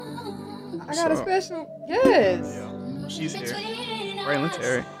I got a special. Yes. Yeah, she's here. Braylon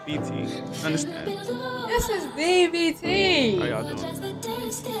Terry, BT. Understand? This is BBT. How y'all doing?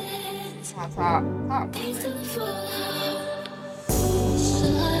 My top moment.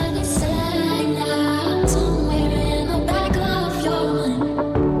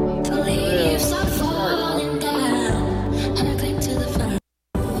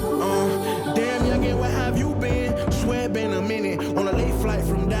 Damn, youngin', where have you been? Swear been a minute. On a late flight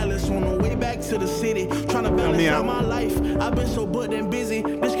from Dallas, on the way back to the city. Trying to balance out my life. I've been so booked and busy,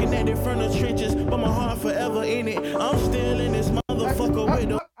 disconnected from the trenches, but my heart forever in it. I'm still in this motherfucker with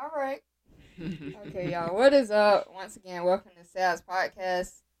the. All right. Okay, y'all. What is up? Once again, welcome to Sal's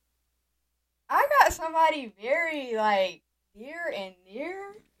podcast. I got somebody very dear and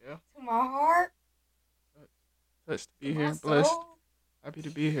near to my heart. Touched to be here, blessed, happy to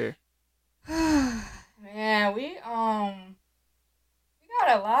be here. Man, we got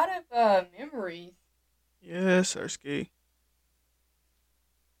a lot of memories. Yes, Sirski.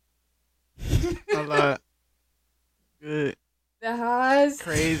 A lot. Good. The highs.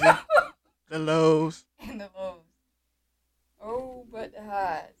 Crazy. The lows. And the lows. Oh, but the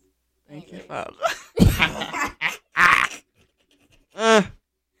highs. Thank Anyways. you, Father.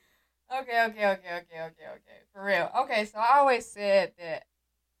 Okay. For real. Okay, so I always said that,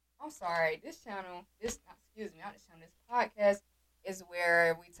 I'm sorry, this podcast is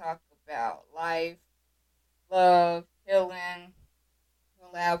where we talk about life, love, healing. We're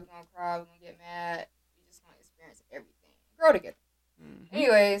gonna laugh, we're gonna cry, we're gonna get mad. We just gonna experience everything. Grow together. Mm-hmm.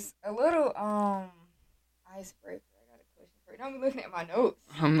 Anyways, a little icebreaker. I got a question for you. Don't be looking at my notes.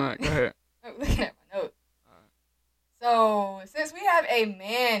 I'm not. Go ahead. I'm looking at my notes. So, since we have a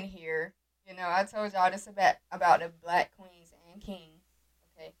man here, I told y'all this about the black queens and kings,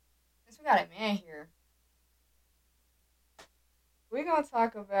 okay? Since we got a man here, we're going to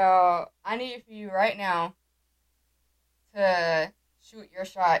talk about, I need for you right now to shoot your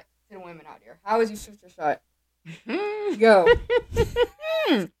shot to the women out there. How would you shoot your shot? Go.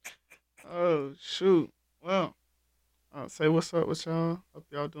 Oh, shoot. Well, I'll say what's up with y'all. Hope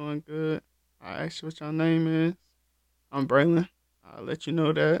y'all doing good. I ask you what your name is. I'm Braylon. I'll let you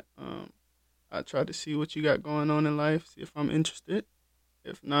know that. I try to see what you got going on in life, see if I'm interested.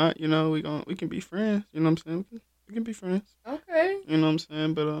 If not, we can be friends. You know what I'm saying? We can be friends. Okay. You know what I'm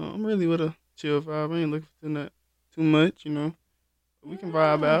saying? But I'm really with a chill vibe. I ain't looking for that too much, But we can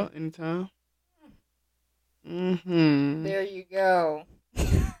vibe out anytime. Mm-hmm. There you go.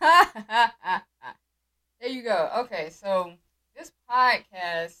 There you go. Okay, so this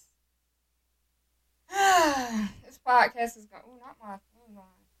podcast is going. Oh, not my thing going.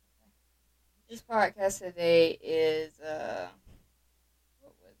 This podcast today is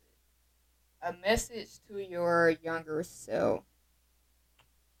what was it? A message to your younger self.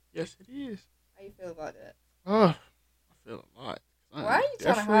 Yes, it is. How you feel about that? Oh, I feel a lot. Why are you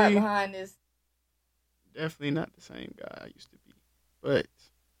trying to hide behind this? Definitely not the same guy I used to be, but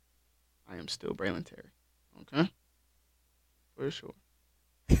I am still Braylon Terry. Okay, for sure.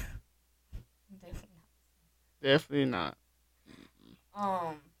 Definitely not.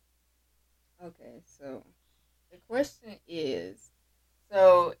 Okay, so the question is,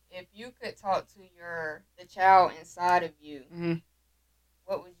 so if you could talk to the child inside of you,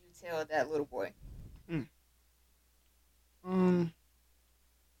 what would you tell that little boy?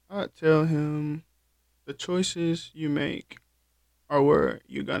 I'd tell him the choices you make are where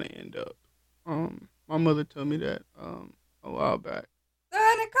you're gonna end up. My mother told me that a while back.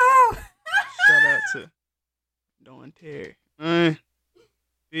 Nicole. Shout out to Dawn Terry.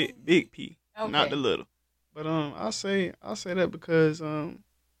 Big P, okay. Not the little. But I'll say that because a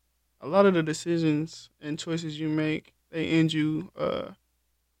lot of the decisions and choices you make, they end you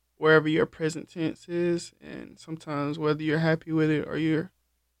wherever your present tense is, and sometimes whether you're happy with it or you're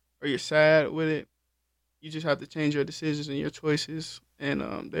sad with it, you just have to change your decisions and your choices, and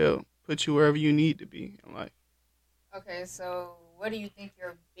they'll put you wherever you need to be in life. Okay, so what do you think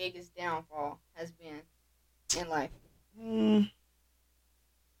your biggest downfall has been in life?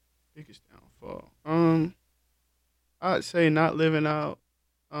 Biggest downfall. I'd say not living out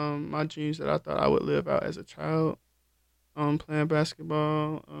my dreams that I thought I would live out as a child. Playing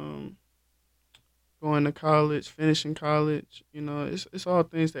basketball, going to college, finishing college. It's all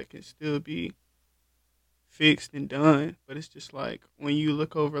things that can still be fixed and done. But it's just like when you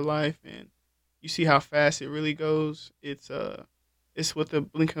look over life and you see how fast it really goes. It's with a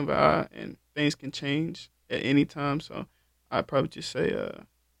blink of an eye, and things can change at any time. So I'd probably just say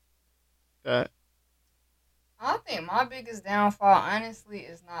that. I think my biggest downfall, honestly,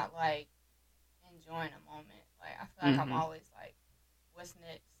 is not enjoying a moment. I feel like I'm always what's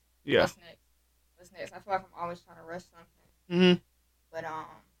next? Yeah. What's next? what's next. I feel like I'm always trying to rush something. Mm-hmm. But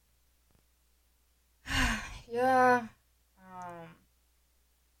yeah.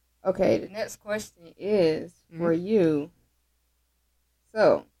 Okay, the next question is for you.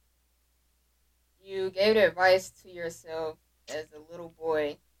 So, you gave the advice to yourself as a little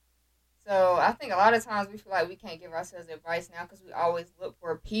boy. So, I think a lot of times we feel like we can't give ourselves advice now because we always look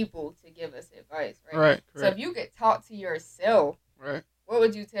for people to give us advice, right? Right, correct. So, if you could talk to yourself, right, what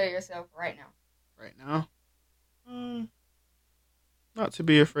would you tell yourself right now? Right now? Not to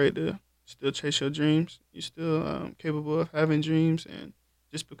be afraid to still chase your dreams. You're still capable of having dreams, and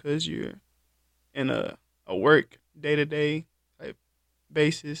just because you're in a work day-to-day type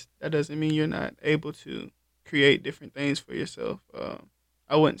basis, that doesn't mean you're not able to create different things for yourself.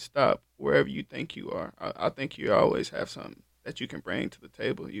 I wouldn't stop wherever you think you are. I think you always have something that you can bring to the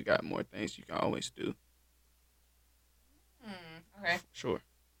table. You got more things you can always do. Okay. Sure.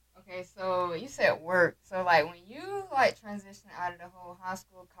 Okay, so you said work. So, like, when you, like, transition out of the whole high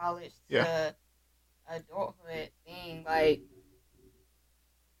school, college to adulthood thing, like,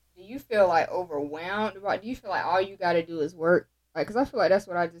 do you feel, like, overwhelmed? Do you feel like all you got to do is work? Like, because I feel like that's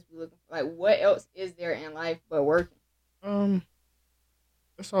what I just be looking for. Like, what else is there in life but working?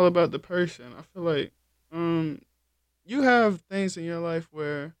 It's all about the person. I feel like you have things in your life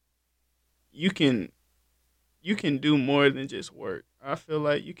where you can do more than just work. I feel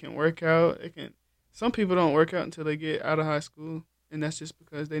like you can work out. Some people don't work out until they get out of high school, and that's just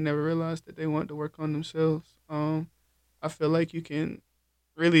because they never realized that they want to work on themselves. I feel like you can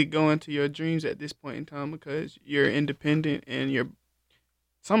really go into your dreams at this point in time because you're independent and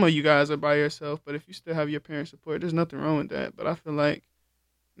some of you guys are by yourself, but if you still have your parents' support, there's nothing wrong with that. But I feel like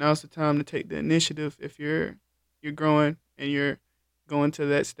now's the time to take the initiative if you're growing and you're going to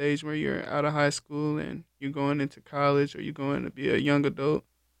that stage where you're out of high school and you're going into college or you're going to be a young adult.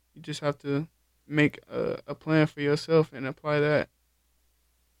 You just have to make a plan for yourself and apply that.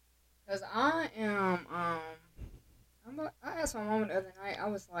 Because I am, I asked my mom the other night, I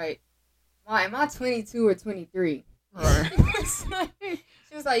was like, am I 22 or 23? Right.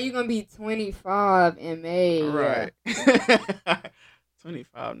 She was like, you're going to be 25 in May. Right.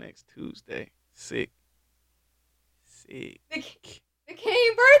 25 next Tuesday. Sick. The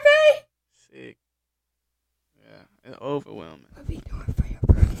King birthday? Sick. Yeah, it's overwhelming. What are you doing for your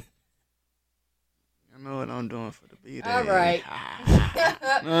birthday? I know what I'm doing for the B-Day. All right.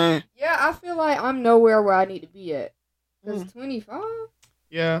 Yeah, I feel like I'm nowhere where I need to be at. Because 25?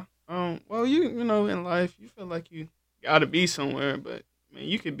 Yeah. Well, you know, in life, you feel like you got to be somewhere, but, man,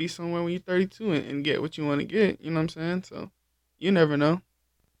 you could be somewhere when you're 32 and get what you want to get. You know what I'm saying? So, you never know.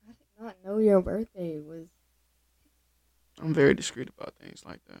 I did not know your birthday was... I'm very discreet about things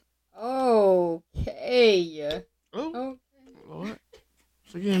like that. Okay. Oh, okay. Lord.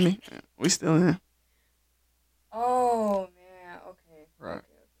 Forgive me. We still in. Oh, man. Okay. Right.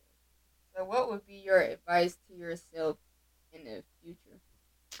 Okay. So what would be your advice to yourself in the future?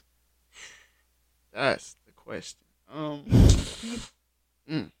 That's the question. I'm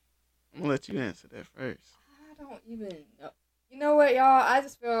going to let you answer that first. I don't even know. You know what, y'all? I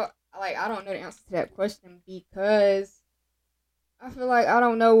just feel like I don't know the answer to that question because I feel like I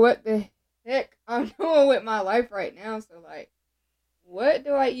don't know what the heck I'm doing with my life right now. So, like, what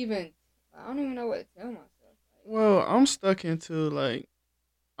do I don't even know what to tell myself. Well, I'm stuck into, like,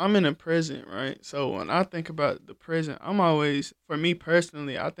 I'm in the present, right? So when I think about the present, for me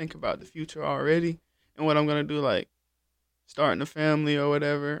personally, I think about the future already and what I'm going to do, like, starting a family or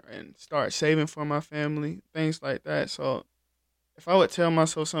whatever and start saving for my family, things like that. So if I would tell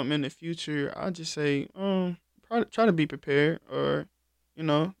myself something in the future, I'd just say, try to be prepared or, you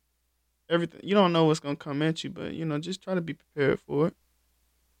know, everything. You don't know what's going to come at you, but, you know, just try to be prepared for it.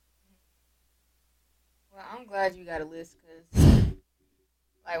 Well, I'm glad you got a list because,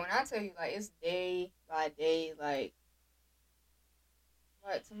 like, when I tell you, like, it's day by day, like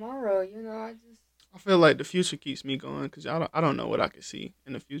tomorrow, you know, I feel like the future keeps me going because I don't know what I can see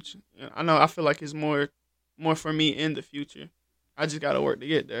in the future. You know, I feel like it's more for me in the future. I just got to work to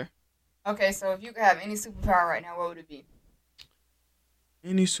get there. Okay, so if you could have any superpower right now, what would it be?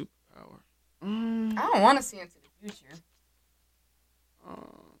 Any superpower? I don't want to see into the future.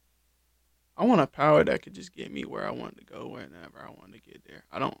 I want a power that could just get me where I want to go, whenever I want to get there.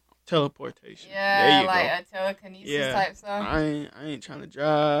 Teleportation. Yeah, there you like go. a telekinesis type stuff. I ain't trying to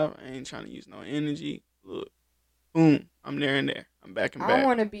drive. I ain't trying to use no energy. Look, boom, I'm there and there. I'm back and back. I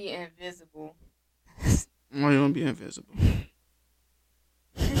want to be invisible. Why you want to be invisible?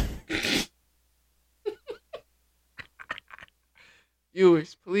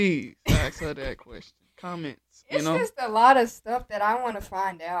 Viewers, please ask her that question. comments. It's just a lot of stuff that I want to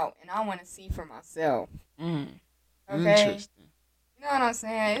find out and I want to see for myself. Okay? Interesting. You know what I'm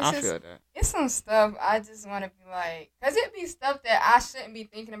saying? I feel that. It's some stuff I just want to be like, because it be stuff that I shouldn't be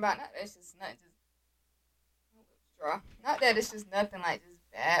thinking about. Not that it's just nothing, not that it's just nothing like just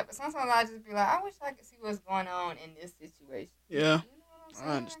bad, but sometimes I just be like, I wish I could see what's going on in this situation. Yeah, you know what I'm saying?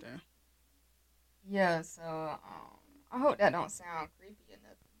 I understand. Yeah, so I hope that don't sound creepy or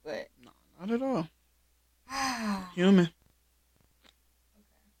nothing, but no, not at all. Human.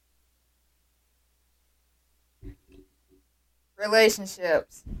 Okay.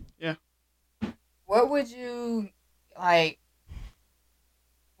 Relationships. Yeah. What would you like?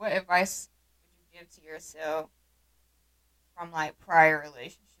 What advice would you give to yourself from like prior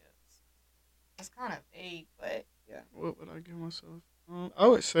relationships? It's kind of vague, but yeah. What would I give myself? I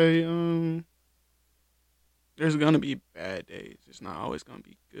would say there's gonna be bad days. It's not always gonna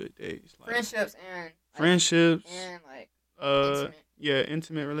be good days. Like friendships and like intimate. Yeah,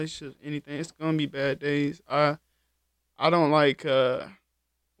 intimate relationships, anything. It's gonna be bad days. I don't like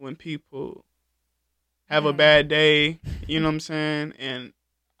when people have a bad day. You know what I'm saying? And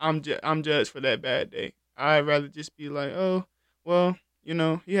I'm judged for that bad day. I'd rather just be like, oh, well, you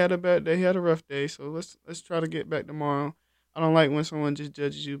know, he had a bad day, he had a rough day, so let's try to get back tomorrow. I don't like when someone just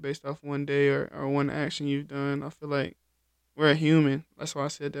judges you based off one day or one action you've done. I feel like we're human. That's why I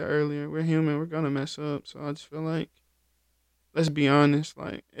said that earlier. We're human. We're gonna mess up. So I just feel like, let's be honest.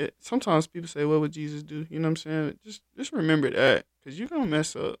 Like sometimes people say, "What would Jesus do?" You know what I'm saying? Just remember that, because you're gonna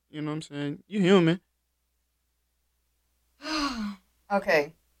mess up. You know what I'm saying? You human.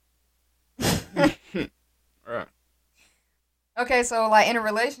 Okay. Right. Okay, so like in a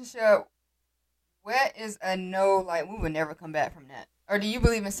relationship, what is a no? Like we would never come back from that, or do you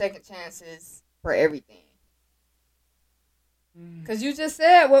believe in second chances for everything? Because you just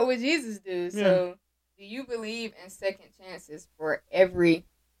said, what would Jesus do? So do you believe in second chances for everything,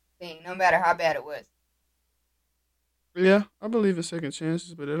 no matter how bad it was? Yeah, I believe in second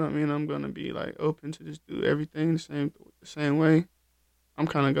chances, but it don't mean I'm gonna be like open to just do everything the same way. I'm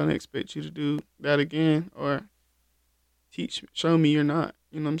kind of gonna expect you to do that again, or show me you're not.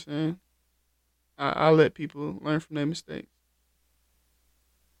 You know what I'm saying? I let people learn from their mistakes.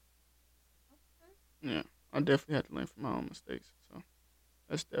 Yeah, I definitely have to learn from my own mistakes. So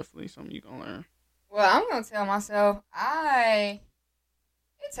that's definitely something you're gonna learn. Well, I'm gonna tell myself it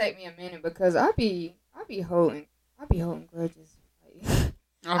take me a minute, because I be holding grudges. Like,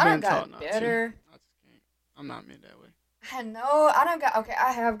 I done got better. I just can't. I'm not meant that way.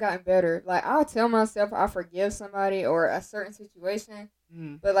 I have gotten better. Like, I'll tell myself I forgive somebody or a certain situation,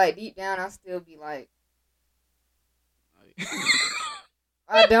 but like deep down I still be like,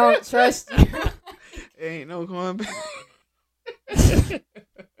 I don't trust you. Ain't no going back.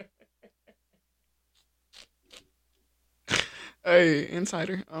 Hey,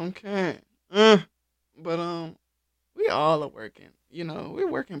 insider. Okay. But we all are working. You know, we're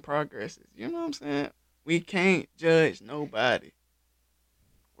work in progresses. You know what I'm saying? We can't judge nobody.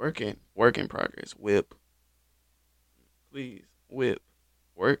 Work in progress. Whip. Please, whip.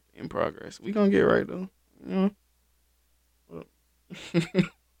 Work in progress. We gonna get right though. You know.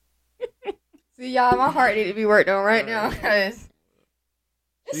 See, y'all, my heart need to be worked on right now, because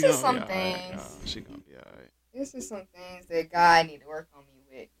it's just some things. Right, she gonna be alright. It's just some things that God need to work on me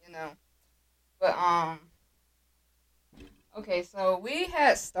with, you know. But okay, so we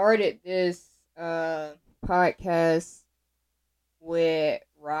had started this podcast with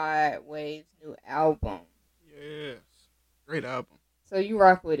Rod Wave's new album. Yes, great album. So you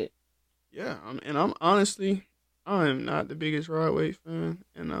rock with it? Yeah, I'm honestly, I am not the biggest Rod Wave fan,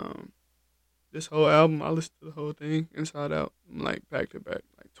 and this whole album I listened to the whole thing inside out, like back to back,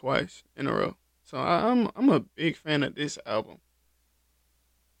 like twice in a row. So I'm a big fan of this album.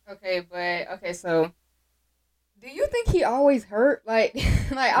 Okay, so do you think he always hurt? Like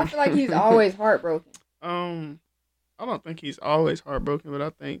I feel like he's always heartbroken. I don't think he's always heartbroken, but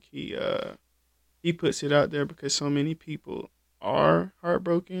I think he puts it out there because so many people are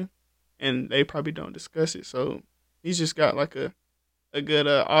heartbroken, and they probably don't discuss it. So he's just got like a good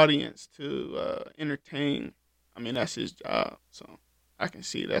audience to entertain. I mean, that's his job, so I can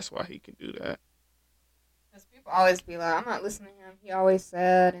see that's why he can do that. Because people always be like, I'm not listening to him. He always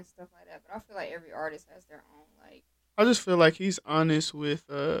sad and stuff like that. But I feel like every artist has their own, like... I just feel like he's honest with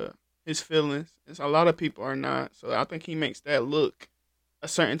his feelings. And so a lot of people are not. So I think he makes that look a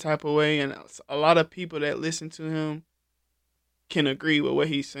certain type of way. And a lot of people that listen to him can agree with what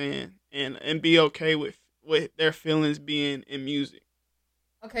he's saying and be okay with their feelings being in music.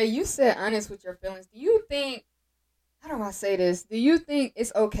 Okay, you said honest with your feelings. Do you think... How do I say this? Do you think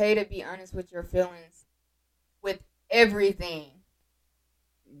it's okay to be honest with your feelings everything?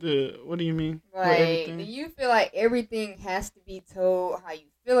 What do you mean? Like, do you feel like everything has to be told? How you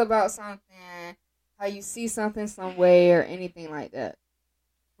feel about something? How you see something some way or anything like that?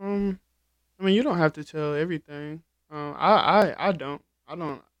 I mean, you don't have to tell everything. I don't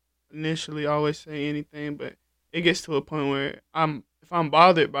initially always say anything, but it gets to a point where if I'm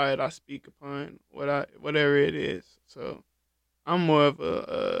bothered by it, I speak upon whatever it is. So I'm more of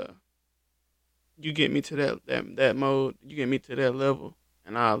a you get me to that mode, you get me to that level,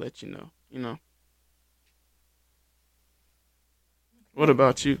 and I'll let you know. You know. What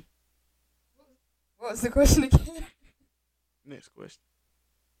about you? What was the question again? Next question.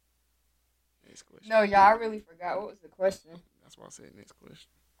 Next question. No, y'all, I really forgot. What was the question? That's why I said next question.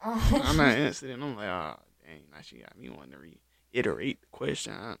 Oh. I'm not answering. I'm like, dang, now she got me wanting to reiterate the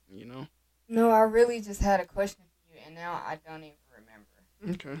question, you know? No, I really just had a question for you, and now I don't even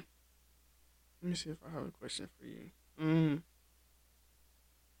remember. Okay. Let me see if I have a question for you.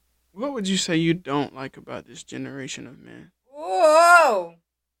 What would you say you don't like about this generation of men? Whoa!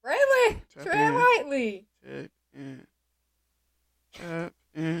 Really? Tap Tread in. lightly. Tap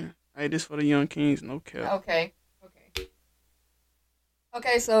in. Hey, this for the young kings, no cap. Okay.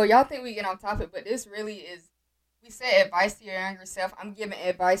 Okay, so y'all think we get on topic, but this really is, we say advice to your younger self. I'm giving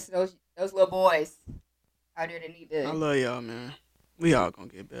advice to those little boys out there that need to. I love y'all, man. We all gonna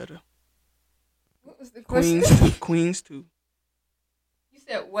get better. What was the question? Queens too. You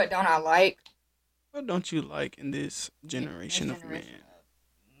said, what don't I like? What don't you like in this generation of men?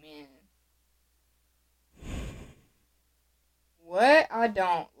 What I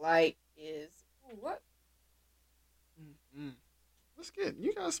don't like is what? Let's get.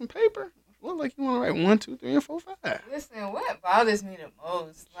 You got some paper? Look like you want to write 1, 2, 3, and 4, 5. Listen, what bothers me the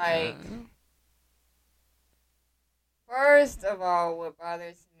most, like, first of all, what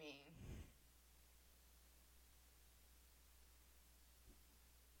bothers me.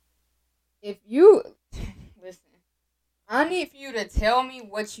 If you listen, I need for you to tell me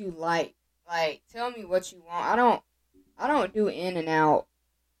what you like. Like, tell me what you want. I don't do in and out.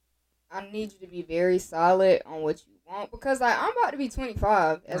 I need you to be very solid on what you want, because like I'm about to be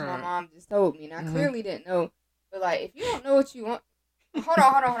 25, as my mom just told me, and I clearly didn't know. But like, if you don't know what you want, hold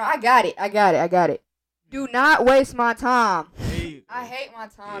on. I got it. Do not waste my time. I hate my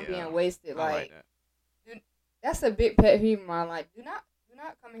time being wasted. Like that. Dude, that's a big pet peeve of mine. Like, do not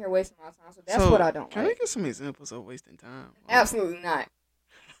come here wasting my time. So that's what I don't like. Can we get some examples of wasting time? Absolutely not.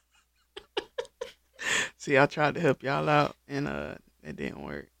 See, I tried to help y'all out, and it didn't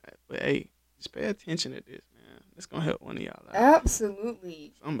work. But hey, just pay attention to this, man. It's gonna help one of y'all out.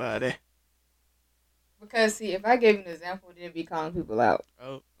 Absolutely. Somebody. Because see, if I gave you an example, then it'd be calling people out.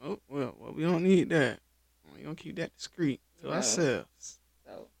 Oh, well, we don't need that. We gonna keep that discreet to ourselves.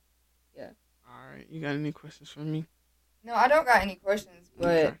 So, yeah. All right, you got any questions for me? No, I don't got any questions,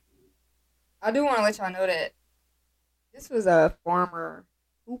 but I do want to let y'all know that this was a former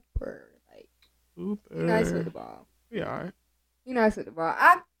hooper. He nice with the ball. We are. He nice with the ball.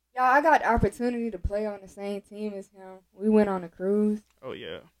 I got the opportunity to play on the same team as him. We went on a cruise. Oh,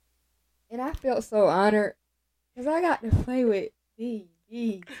 yeah. And I felt so honored because I got to play with DDT.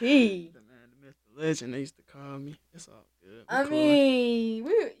 The man, the myth, the legend, they used to call me. It's all good. I mean,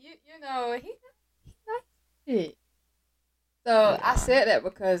 you know, he nice shit. So I said that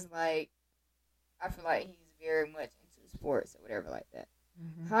because, like, I feel like he's very much into sports or whatever like that.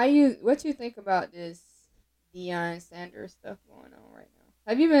 Mm-hmm. What you think about this Deion Sanders stuff going on right now?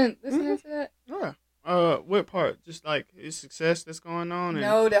 Have you been listening to that? Yeah. What part? Just like his success that's going on?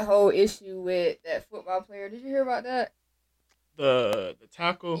 No, the whole issue with that football player. Did you hear about that? The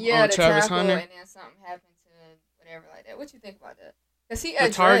tackle on the Travis tackle, Hunter? And then something happened to whatever like that. What you think about that? Because he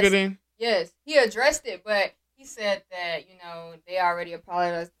addressed targeting? Yes, he addressed it, but he said that, you know, they already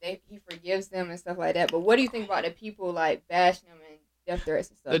apologized. He forgives them and stuff like that. But what do you think about the people, like, bashing him and death threats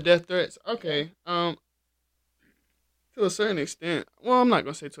and stuff? The death threats? Okay. To a certain extent. Well, I'm not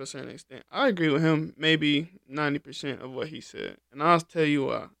going to say to a certain extent. I agree with him maybe 90% of what he said. And I'll tell you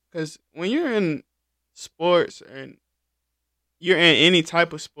why. Because when you're in sports and you're in any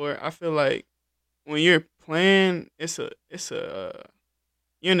type of sport, I feel like when you're playing, you're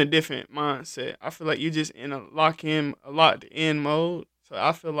in a different mindset. I feel like you're just in a locked-in mode. So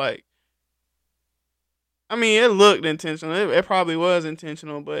I feel like, I mean, it looked intentional. It probably was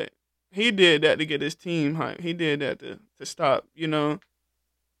intentional, but he did that to get his team hyped. He did that to stop, you know,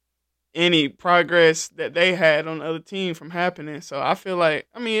 any progress that they had on the other team from happening. So I feel like,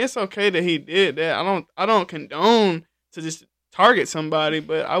 I mean, it's okay that he did that. I don't condone to just target somebody,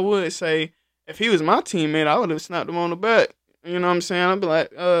 but I would say if he was my teammate, I would have snapped him on the back. You know what I'm saying? I'd be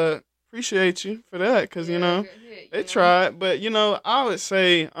like, appreciate you for that, because you know they tried, but you know I would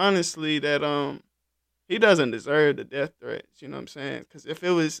say honestly that he doesn't deserve the death threats. You know what I'm saying? Because if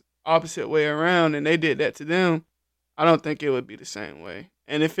it was opposite way around and they did that to them, I don't think it would be the same way.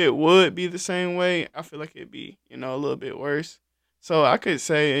 And if it would be the same way, I feel like it'd be, you know, a little bit worse. So I could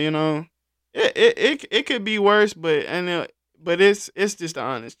say, you know, it could be worse, but it's just the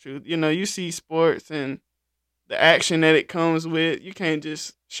honest truth. You know, you see sports and the action that it comes with, you can't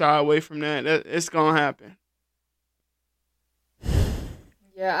just shy away from that. It's gonna happen.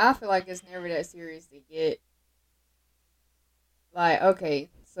 Yeah, I feel like it's never that serious to get. Like, okay,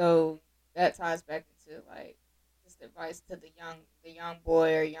 so that ties back into like just advice to the young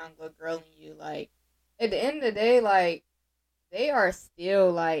boy or young little girl in you. Like, at the end of the day, like they are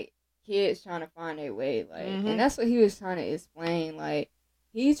still like kids trying to find their way. Like, and that's what he was trying to explain. Like,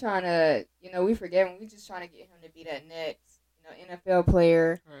 he's trying to, you know, we forget when we just trying to get him to be that next, you know, NFL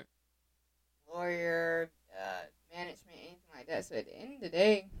player, right, lawyer, management, anything like that. So at the end of the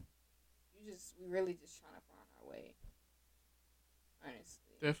day, we really just trying to find our way.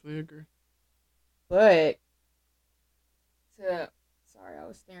 Honestly. Definitely agree. But sorry, I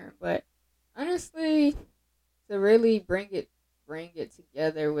was staring. But honestly, to really bring it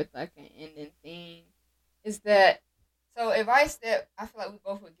together with like an ending theme is that. So advice that I feel like we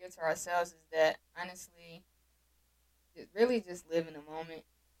both would give to ourselves is that honestly, really just live in the moment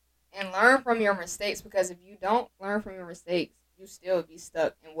and learn from your mistakes, because if you don't learn from your mistakes, you still be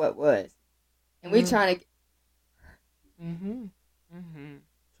stuck in what was. And we trying to.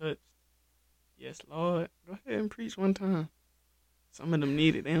 Touched. Yes, Lord. Go ahead and preach one time. Some of them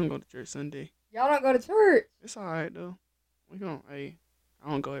need it. They don't go to church Sunday. Y'all don't go to church. It's all right though. I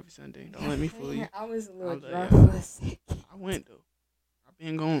don't go every Sunday. Don't let me fool you. I was a little drunk for a second. I went though. I've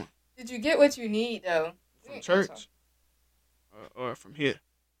been going. Did you get what you need though? From church? Or from here?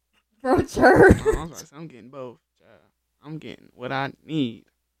 From church. I'm getting both. I'm getting what I need.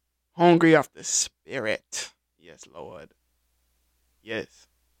 Hungry off the Spirit. Yes, Lord. Yes.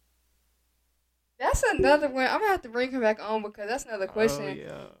 That's another one. I'm going to have to bring him back on, because that's another question. Oh,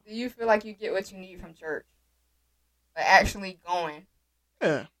 yeah. Do you feel like you get what you need from church? Like actually going?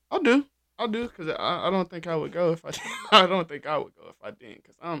 Yeah, I do, because I don't think I would go if I don't think I would go if I didn't,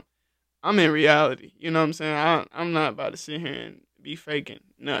 because I'm in reality. You know what I'm saying? I'm not about to sit here and be faking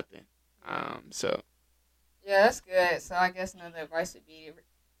nothing. So. Yeah, that's good. So I guess another advice would be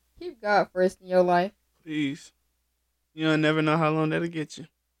keep God first in your life. Please. You don't never know how long that'll get you.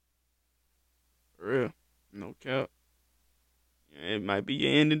 For real. No cap. It might be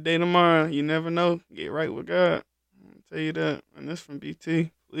your end of the day tomorrow. You never know. Get right with God. I'll tell you that. And this from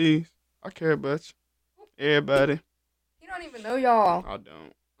BT. Please. I care about you. Everybody. He don't even know y'all. I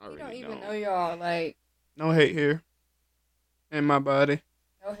don't. I really don't. He don't even know y'all. Like. No hate here. In my body.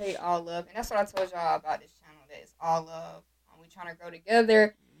 No hate, all love. And that's what I told y'all about this channel. That it's all love. We trying to grow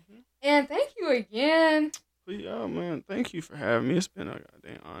together. And thank you again. Please, oh man, thank you for having me. It's been a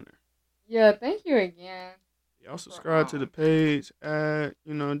goddamn honor. Yeah, thank you again. Y'all subscribe to the page. Do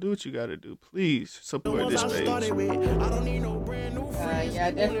what you gotta do. Please support this page.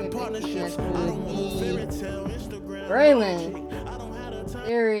 Yeah, definitely thank you again. Braylon,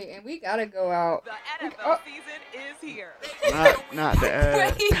 Terry, and we gotta go out. The NFL season is here. Not the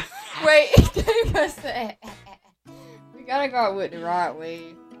ad. Wait, give us that. We gotta go out with the right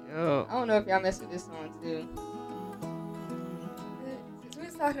way. Yo. I don't know if y'all mess with this song too. Since we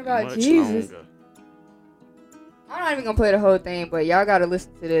was talking about Jesus, longer. I'm not even gonna play the whole thing, but y'all gotta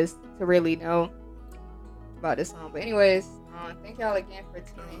listen to this to really know about this song. But anyways, thank y'all again for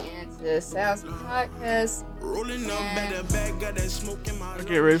tuning in to Sal's podcast. I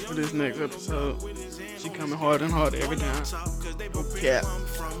get ready for this next episode. She coming harder and harder every time. Yeah.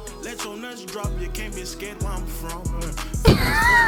 Let your nuts drop, you can't be scared where I'm from.